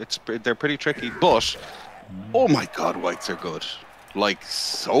 so they're pretty tricky. But oh my god, whites are good. Like,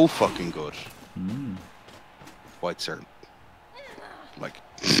 so fucking good. Whites are, like,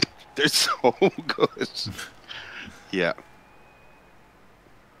 they're so good. Yeah.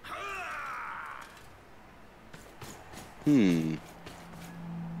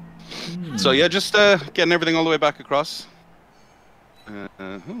 So, yeah, just getting everything all the way back across. Oh,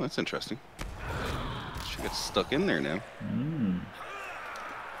 that's interesting. She gets stuck in there now.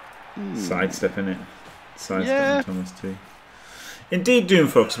 Sidestepping it. Sidestepping TomasT. Indeed,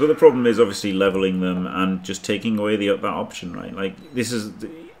 Doomfox, but the problem is obviously leveling them and just taking away that option, right? Like, this is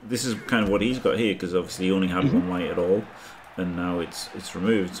kind of what he's got here, because obviously he only had one white at all, and now it's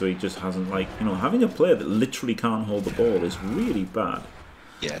removed, so he just hasn't, like, you know, having a player that literally can't hold the ball is really bad.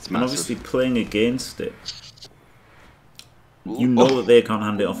 Yeah, it's massive. And obviously playing against it, you know that they can't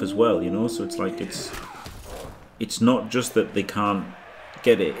hand it off as well, you know, so it's like it's not just that they can't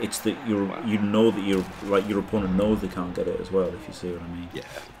get it, it's that you know that your opponent knows they can't get it as well, if you see what I mean.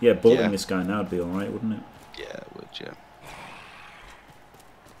 Yeah, bowling this guy now would be alright, wouldn't it? Yeah, it would, yeah.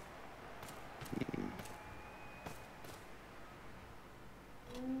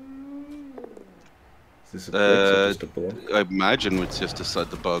 Is this a blitz or just a block? I imagine it's just beside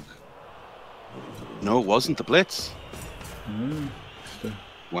the bug. No, it wasn't the blitz.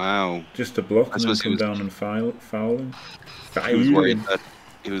 Wow. Just a block and then come down and foul him.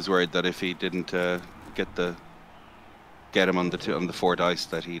 He was worried that if he didn't get him on the 4 dice,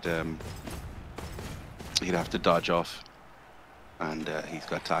 that he'd have to dodge off, and he's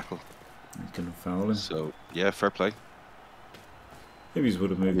got tackle. He's gonna foul him. So yeah, fair play. Maybe he would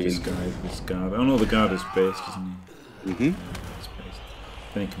have moved this guard. Oh no, the guard is based, isn't he? Yeah,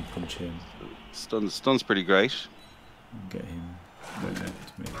 then he can punch him. Stun's pretty great. Get him. Let's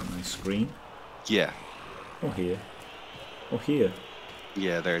make a nice screen. Yeah. Oh here. Oh here.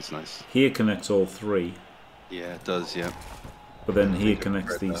 Yeah, there's nice. Here connects all 3. Yeah, it does, yeah. But then here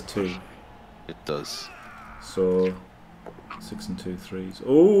connects these 2. It does. So 6 and 2 3s.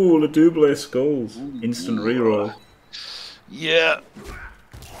 Oh, the double skulls. Instant reroll. Yeah.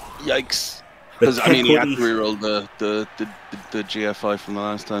 Yikes. Because I mean, he had to reroll the GFI from the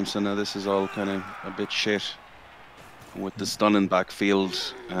last time, so now this is all kind of a bit shit. With the stunning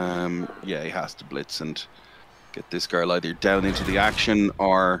backfield, yeah, he has to blitz and get this girl either down into the action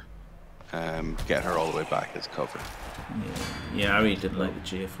or get her all the way back as cover. Yeah, I really didn't like the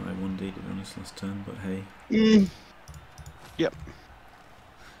GFI 1D, to be honest, last turn, but hey. Yep.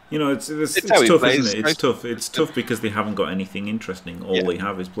 You know, it's tough, isn't it? It's tough. It's tough because they haven't got anything interesting. All they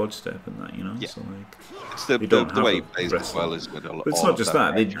have is Bloodstep and that, you know. Yeah. So like, it's the way he plays as well as with all. But it's not just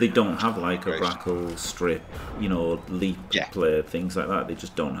that. They don't have like a Brackle, Strip, you know, Leap player, things like that. They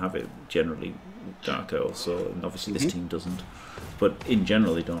just don't have it generally. Dark Elves, so and obviously this team doesn't. But in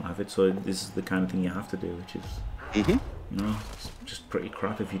general, they don't have it. So this is the kind of thing you have to do, which is You know, it's just pretty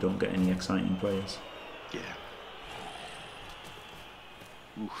crap if you don't get any exciting players. Yeah.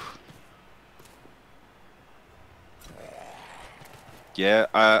 Oof. Yeah,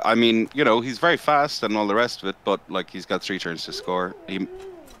 I mean, you know, he's very fast and all the rest of it, but like he's got 3 turns to score. He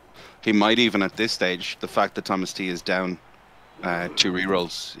might even at this stage, the fact that TomasT is down 2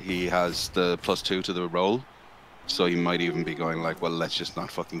 rerolls, he has the +2 to the roll, so he might even be going like, well, let's just not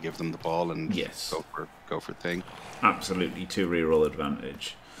fucking give them the ball and go for thing. Absolutely, 2 reroll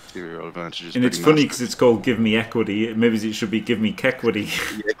advantage. 2 reroll advantage is and it's funny because it's called Give Me Equity. Maybe it should be Give Me Kequity.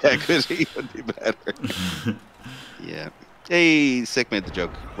 Yeah, Kequity would be better. Yeah. Hey, Sick made the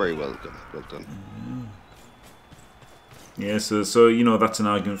joke. Very well done. Well done. Yeah, so you know, that's an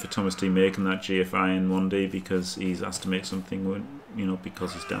argument for TomasT making that GFI in 1D because he's asked to make something when, you know,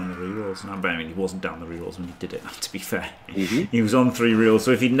 because he's down the rerolls. And I mean, he wasn't down the rerolls when he did it, to be fair. He was on 3 rerolls,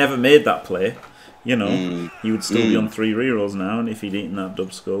 so if he'd never made that play, you know, he would still be on 3 rerolls now, and if he'd eaten that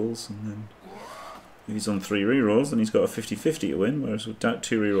dub skulls, and then if he's on 3 rerolls, then he's got a 50-50 to win, whereas with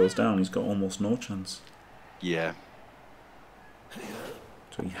 2 rerolls down, he's got almost no chance. Yeah.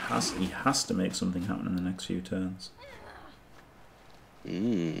 So he has to make something happen in the next few turns.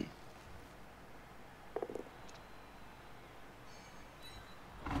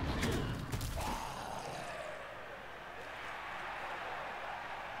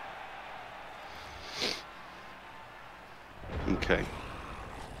 Okay.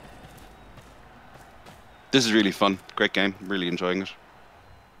 This is really fun. Great game. Really enjoying it.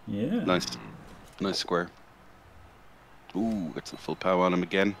 Yeah. Nice square. Ooh, gets the full power on him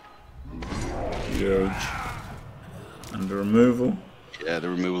again. Huge. And the removal. Yeah, the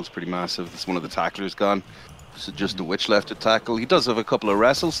removal's pretty massive. It's one of the tacklers gone. So just the witch left to tackle. He does have a couple of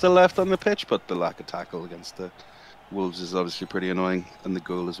wrestles still left on the pitch, but the lack of tackle against the wolves is obviously pretty annoying, and the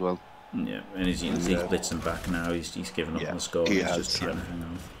ghoul as well. Yeah, and as you can see, he's blitzing back now. He's given up on the score. He's just trying to hang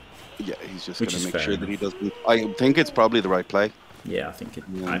on. Yeah, he's just going to make sure that he doesn't. I think it's probably the right play. Yeah, I think it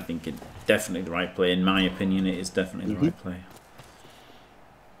definitely the right play. In my opinion, it is definitely the right play.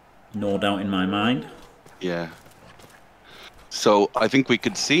 No doubt in my mind. Yeah. So I think we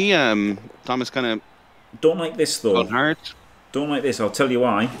could see Thomas kind of. Don't like this though. Hard. Don't like this. I'll tell you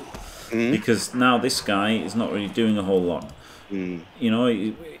why. Because now this guy is not really doing a whole lot. You know,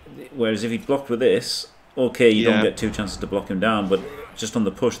 whereas if he blocked with this, okay, you don't get 2 chances to block him down, but just on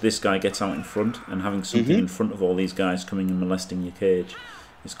the push, this guy gets out in front, and having something in front of all these guys coming and molesting your cage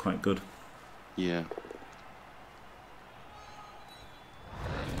is quite good. Yeah.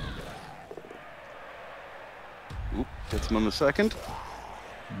 Oop, gets him on the second.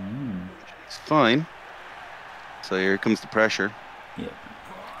 It's fine. So here comes the pressure. Yeah.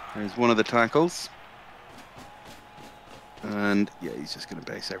 There's one of the tackles. And yeah, he's just going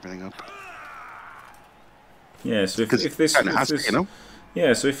to base everything up. Yeah, so if this, you know.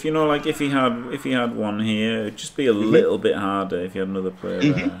 Yeah, so if you know, like if he had one here, it'd just be a little bit harder if you had another player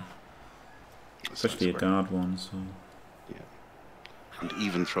there, especially a guard one. So yeah, and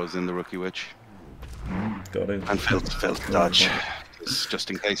even throws in the rookie witch. Got it. And Phil's dodge, just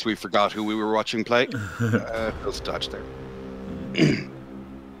in case we forgot who we were watching play. Phil's dodge there.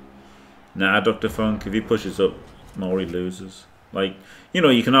 Nah, Dr. Funk, if he pushes up, Maury loses. Like, you know,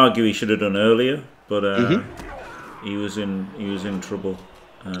 you can argue he should have done earlier, but he was in trouble.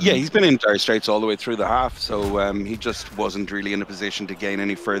 Yeah, he's been in dire straits all the way through the half, so he just wasn't really in a position to gain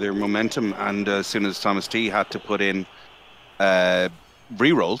any further momentum. And as soon as TomasT had to put in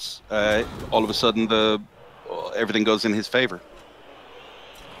re-rolls, all of a sudden everything goes in his favor.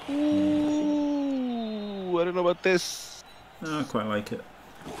 Ooh, I don't know about this. No, I quite like it.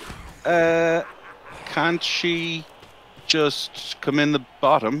 Can't she just come in the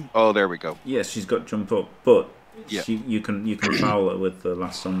bottom? Oh, there we go. Yes, she's got jump up, but yeah, you can foul her with the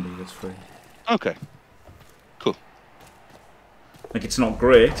last zombie. That's free. Okay, cool. Like, it's not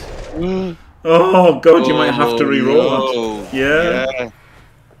great. Oh god, you might have to re-roll that. Yeah.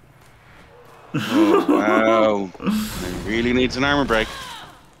 Oh wow! It really needs an armor break.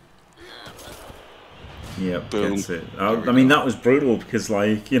 Yeah, gets it. I mean, that was brutal because,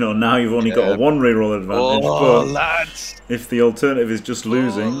 like, you know, now you've only got a 1 reroll advantage. Oh, but lads! If the alternative is just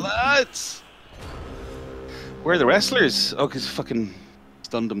losing, lads! Where are the wrestlers? Oh, because he fucking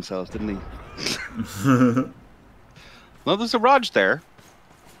stunned himself, didn't he? Well, there's a Raj there.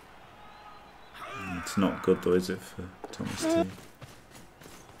 It's not good though, is it, for TomasT?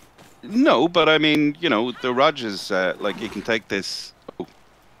 No, but I mean, you know, the Raj is like, he can take this.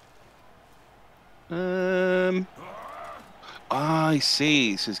 I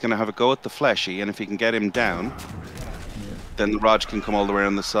see. So he's going to have a go at the fleshy, and if he can get him down, then the Raj can come all the way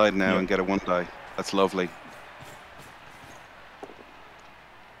around the side now and get a 1 die. That's lovely.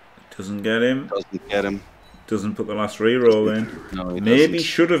 Doesn't get him. Doesn't get him. Doesn't put the last reroll in. No, he Maybe doesn't.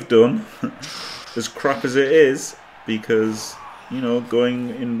 should have done. As crap as it is, because you know going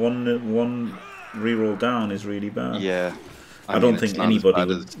in one reroll down is really bad. Yeah. I don't think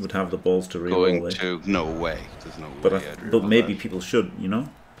anybody would have the balls to reroll it. No way. There's no but way. But maybe people should. You know.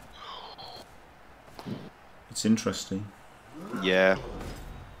 It's interesting. Yeah.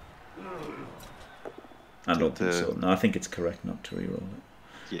 I don't think so. No, I think it's correct not to reroll it.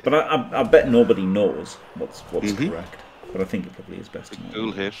 Yeah. But I bet nobody knows what's correct. But I think it probably is best to know.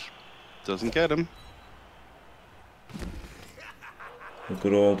 Cool hit. Doesn't get him. A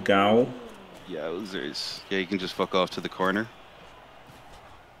good old Gao. Yowzers. Yeah, you can just fuck off to the corner.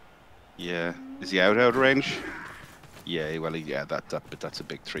 Yeah. Is he out range? Yeah, well, but that's a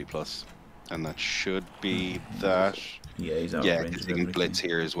big 3+. And that should be that. Yeah, he's out yeah, range. because he can blitz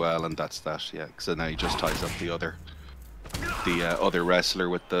here as well, and that's that. Yeah, so now he just ties up the other wrestler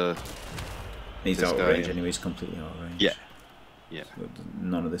with the. He's out of range anyway. He's completely out of range. Yeah, yeah. So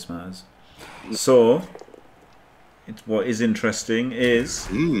none of this matters. So, what is interesting is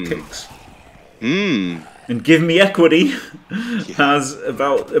kicks. And Give Me Equity has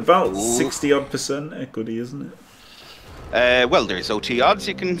about 60-odd% equity, isn't it? Well, there's OT odds.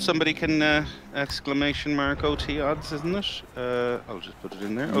 Somebody can exclamation mark OT odds, isn't it? I'll just put it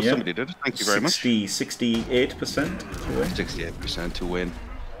in there. Oh, yeah. Somebody did it. Thank you very much. 68% to win. 68% to win.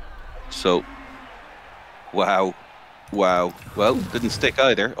 So, wow. Well, didn't stick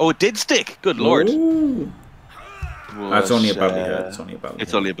either. Oh, it did stick. Good lord. That's only a badly hurt.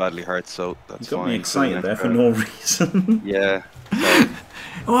 It's only a badly hurt, so that's fine. You got me excited there for no reason. Yeah.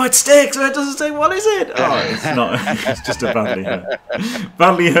 Oh, it sticks. It doesn't say what is it. Oh, it's not. It's just a badly hurt.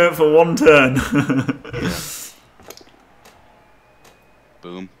 Badly hurt for one turn. Yeah.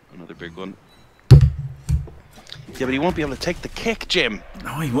 Boom. Another big one. Yeah, but he won't be able to take the kick, Jim.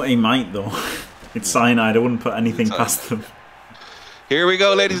 No, he might though. It's cyanide. I wouldn't put anything past them. Here we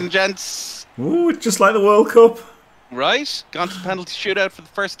go, ladies and gents. Ooh, it's just like the World Cup. Right, gone to penalty shootout for the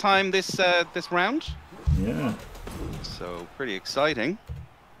first time this round. Yeah. So pretty exciting.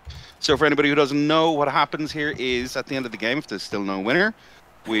 So for anybody who doesn't know, what happens here is at the end of the game, if there's still no winner,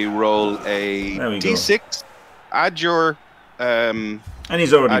 we roll a D6. Add your. And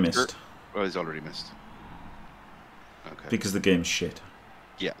he's already missed. Oh, he's already missed. Okay. Because the game's shit.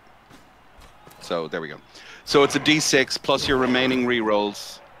 Yeah. So there we go. So it's a D6 plus your remaining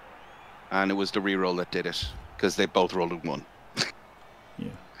rerolls, and it was the reroll that did it because they both rolled a 1. Yeah.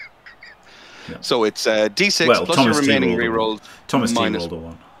 So it's D6 plus your remaining rerolls. TomasT rolled a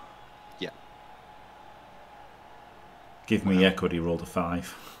 1. Yeah. Give Me Equity rolled a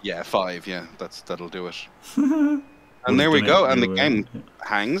 5. Yeah, 5. Yeah, that'll do it. And there we go. And the game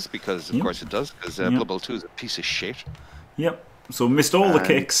hangs because, of course, it does. Because Blood Bowl 2 is a piece of shit. Yep. So missed all the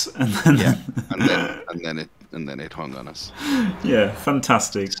kicks, and then and then it hung on us. Yeah,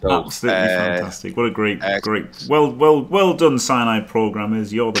 fantastic. So, absolutely fantastic. What a great. Well done, Cyanide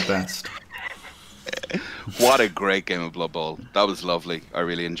programmers. You're the best. What a great game of Blood Bowl. That was lovely. I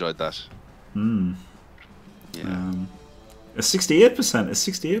really enjoyed that. Yeah. A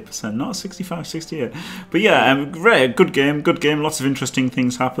 68%, not a 65, 68. But yeah, good game. Lots of interesting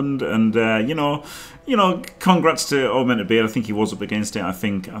things happened, and you know, congrats to Augmented Beard. I think he was up against it. I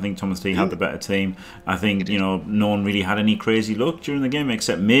think TomasT had the better team. I think no one really had any crazy luck during the game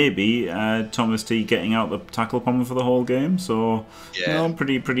except maybe TomasT getting out the tackle pommer for the whole game. So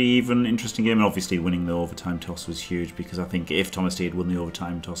pretty even, interesting game. And obviously winning the overtime toss was huge because I think if TomasT had won the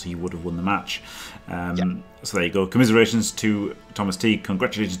overtime toss, he would have won the match. So there you go. Commiserations to TomasT.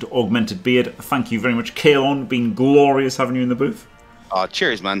 Congratulations to Augmented Beard. Thank you very much, Caolan. Been glorious having you in the booth.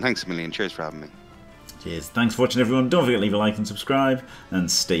 Cheers, man. Thanks a million. Cheers for having me. Cheers. Thanks for watching, everyone. Don't forget to leave a like and subscribe, and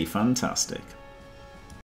stay fantastic.